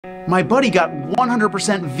My buddy got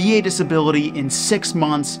 100% VA disability in 6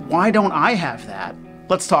 months. Why don't I have that?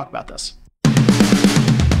 Let's talk about this.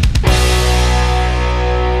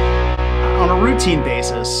 On a routine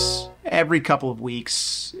basis, every couple of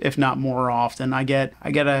weeks, if not more often, I get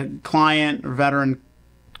a client or veteran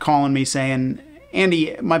calling me saying,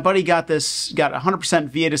 Andy, my buddy got 100%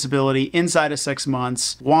 VA disability inside of 6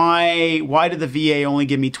 months. Why did the VA only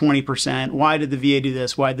give me 20%? Why did the VA do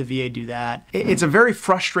this? Why did the VA do that? It's a very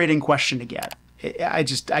frustrating question to get. I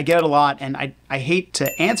get it a lot, and I hate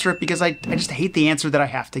to answer it because I just hate the answer that I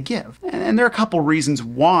have to give. And there are a couple reasons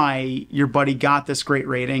why your buddy got this great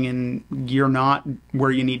rating and you're not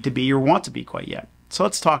where you need to be or want to be quite yet. So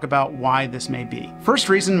let's talk about why this may be. First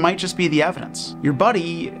reason might just be the evidence. Your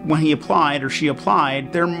buddy, when he applied or she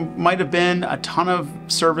applied, there might have been a ton of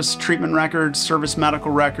service treatment records, service medical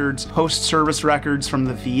records, post-service records from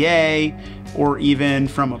the VA, or even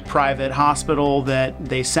from a private hospital that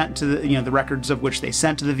they sent to the records of which they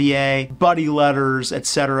sent to the VA, buddy letters,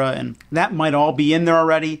 etc. And that might all be in there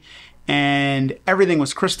already. And everything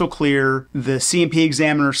was crystal clear. The C&P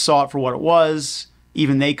examiner saw it for what it was.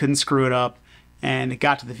 Even they couldn't screw it up. And it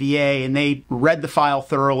got to the VA, and they read the file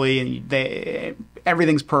thoroughly, and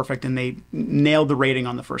everything's perfect, and they nailed the rating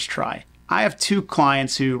on the first try. I have two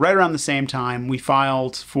clients who, right around the same time, we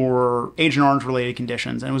filed for Agent Orange-related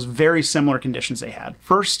conditions, and it was very similar conditions they had.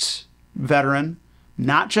 First veteran,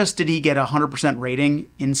 not just did he get a 100% rating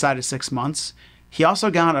inside of 6 months, he also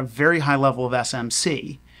got a very high level of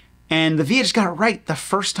SMC. And the VA just got it right the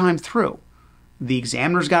first time through. The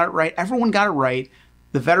examiners got it right, everyone got it right.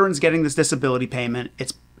 The veteran's getting this disability payment.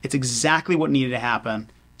 It's exactly what needed to happen.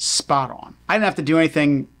 Spot on. I didn't have to do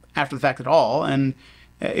anything after the fact at all, and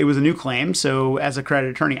it was a new claim, so as a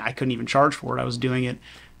accredited attorney, I couldn't even charge for it. I was doing it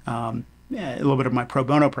a little bit of my pro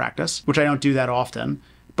bono practice, which I don't do that often.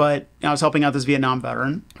 But I was helping out this Vietnam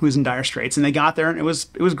veteran who was in dire straits, and they got there, and it was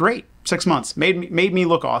great. 6 months. Made me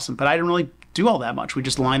look awesome, but I didn't really do all that much. We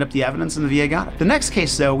just lined up the evidence and the VA got it. The next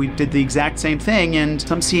case though, we did the exact same thing, and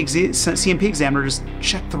some C&P examiner just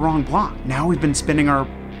checked the wrong block. Now we've been spinning our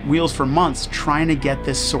wheels for months trying to get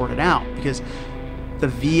this sorted out because the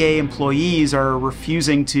VA employees are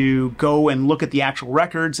refusing to go and look at the actual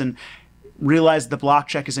records and realize the block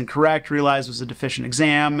check is incorrect, realize it was a deficient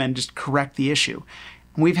exam, and just correct the issue.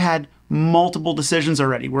 And we've had multiple decisions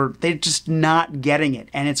already where they're just not getting it,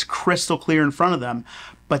 and it's crystal clear in front of them,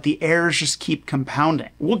 but the errors just keep compounding.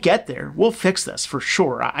 We'll get there. We'll fix this for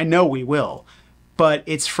sure. I know we will, but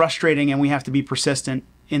it's frustrating, and we have to be persistent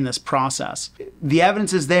in this process. The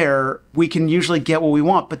evidence is there. We can usually get what we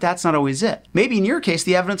want, but that's not always it. Maybe in your case,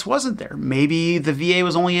 the evidence wasn't there. Maybe the VA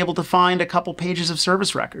was only able to find a couple pages of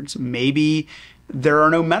service records. Maybe there are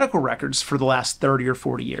no medical records for the last 30 or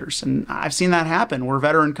 40 years. And I've seen that happen where a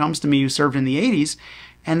veteran comes to me who served in the 80s,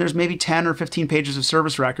 and there's maybe 10 or 15 pages of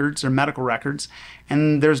service records or medical records,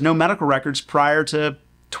 and there's no medical records prior to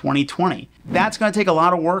 2020. That's going to take a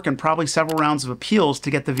lot of work and probably several rounds of appeals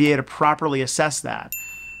to get the VA to properly assess that.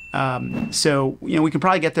 So, we can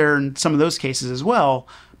probably get there in some of those cases as well,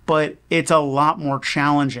 but it's a lot more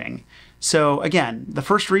challenging. So again, the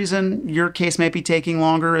first reason your case might be taking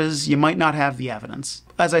longer is you might not have the evidence.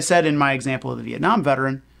 As I said in my example of the Vietnam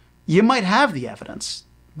veteran, you might have the evidence,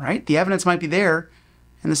 right? The evidence might be there.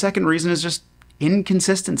 And the second reason is just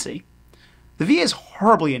inconsistency. The VA is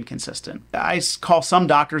horribly inconsistent. I call some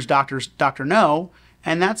doctors Dr. No,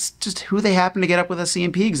 and that's just who they happen to get up with a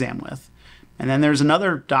C&P exam with. And then there's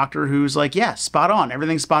another doctor who's like, yeah, spot on,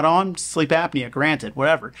 everything's spot on, sleep apnea, granted,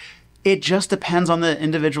 whatever. It just depends on the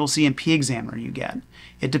individual C&P examiner you get.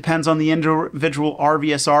 It depends on the individual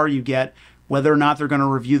RVSR you get, whether or not they're going to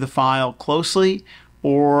review the file closely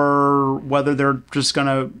or whether they're just going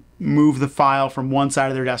to move the file from one side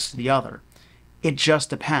of their desk to the other. It just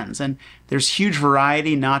depends. And there's huge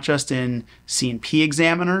variety, not just in C&P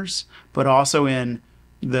examiners, but also in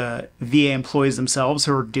the VA employees themselves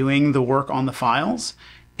who are doing the work on the files,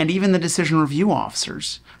 and even the decision review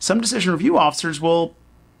officers. Some decision review officers will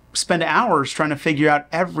spend hours trying to figure out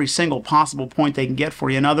every single possible point they can get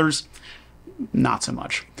for you, and others, not so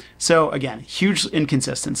much. So again, huge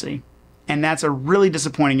inconsistency. And that's a really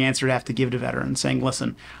disappointing answer to have to give to veterans, saying,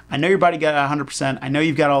 listen, I know your buddy got 100%, I know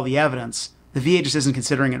you've got all the evidence, the VA just isn't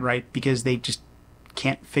considering it right because they just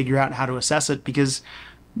can't figure out how to assess it because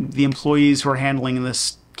the employees who are handling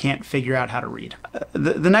this can't figure out how to read.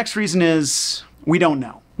 The next reason is we don't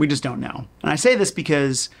know. We just don't know. And I say this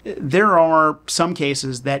because there are some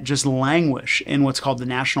cases that just languish in what's called the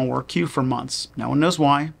national work queue for months. No one knows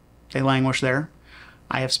why they languish there.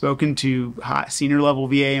 I have spoken to senior level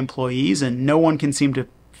VA employees and no one can seem to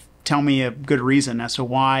tell me a good reason as to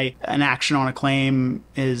why an action on a claim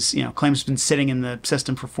is, claim's been sitting in the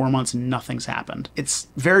system for 4 months and nothing's happened. It's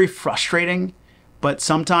very frustrating, but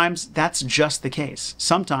sometimes that's just the case.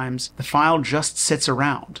 Sometimes the file just sits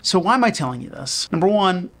around. So why am I telling you this? Number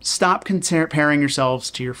one, stop comparing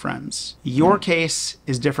yourselves to your friends. Your case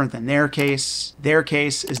is different than their case. Their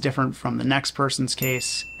case is different from the next person's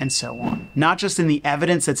case, and so on. Not just in the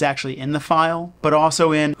evidence that's actually in the file, but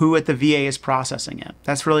also in who at the VA is processing it.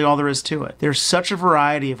 That's really all there is to it. There's such a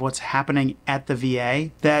variety of what's happening at the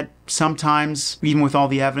VA that sometimes, even with all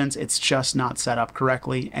the evidence, it's just not set up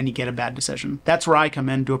correctly and you get a bad decision. That's where I come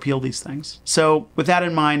in to appeal these things. So with that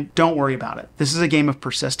in mind, don't worry about it. This is a game of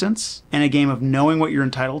persistence and a game of knowing what you're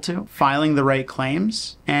entitled to, filing the right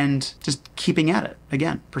claims, and just keeping at it.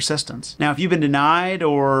 Again, persistence. Now, if you've been denied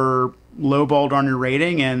or lowballed on your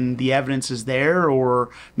rating and the evidence is there,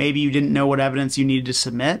 or maybe you didn't know what evidence you needed to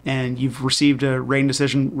submit and you've received a rating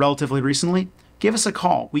decision relatively recently, give us a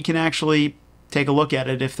call. We can actually take a look at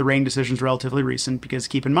it if the rating decision is relatively recent, because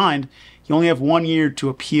keep in mind, you only have 1 year to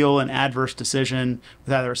appeal an adverse decision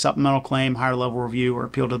with either a supplemental claim, higher level review, or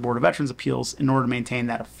appeal to the Board of Veterans Appeals in order to maintain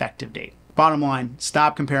that effective date. Bottom line,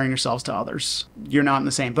 stop comparing yourselves to others. You're not in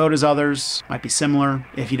the same boat as others, might be similar.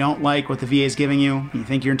 If you don't like what the VA is giving you, you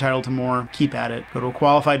think you're entitled to more, keep at it. Go to a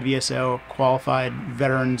qualified VSO, qualified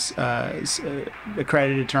veterans,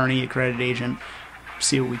 accredited attorney, accredited agent,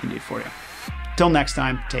 see what we can do for you. Till next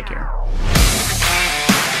time, take care.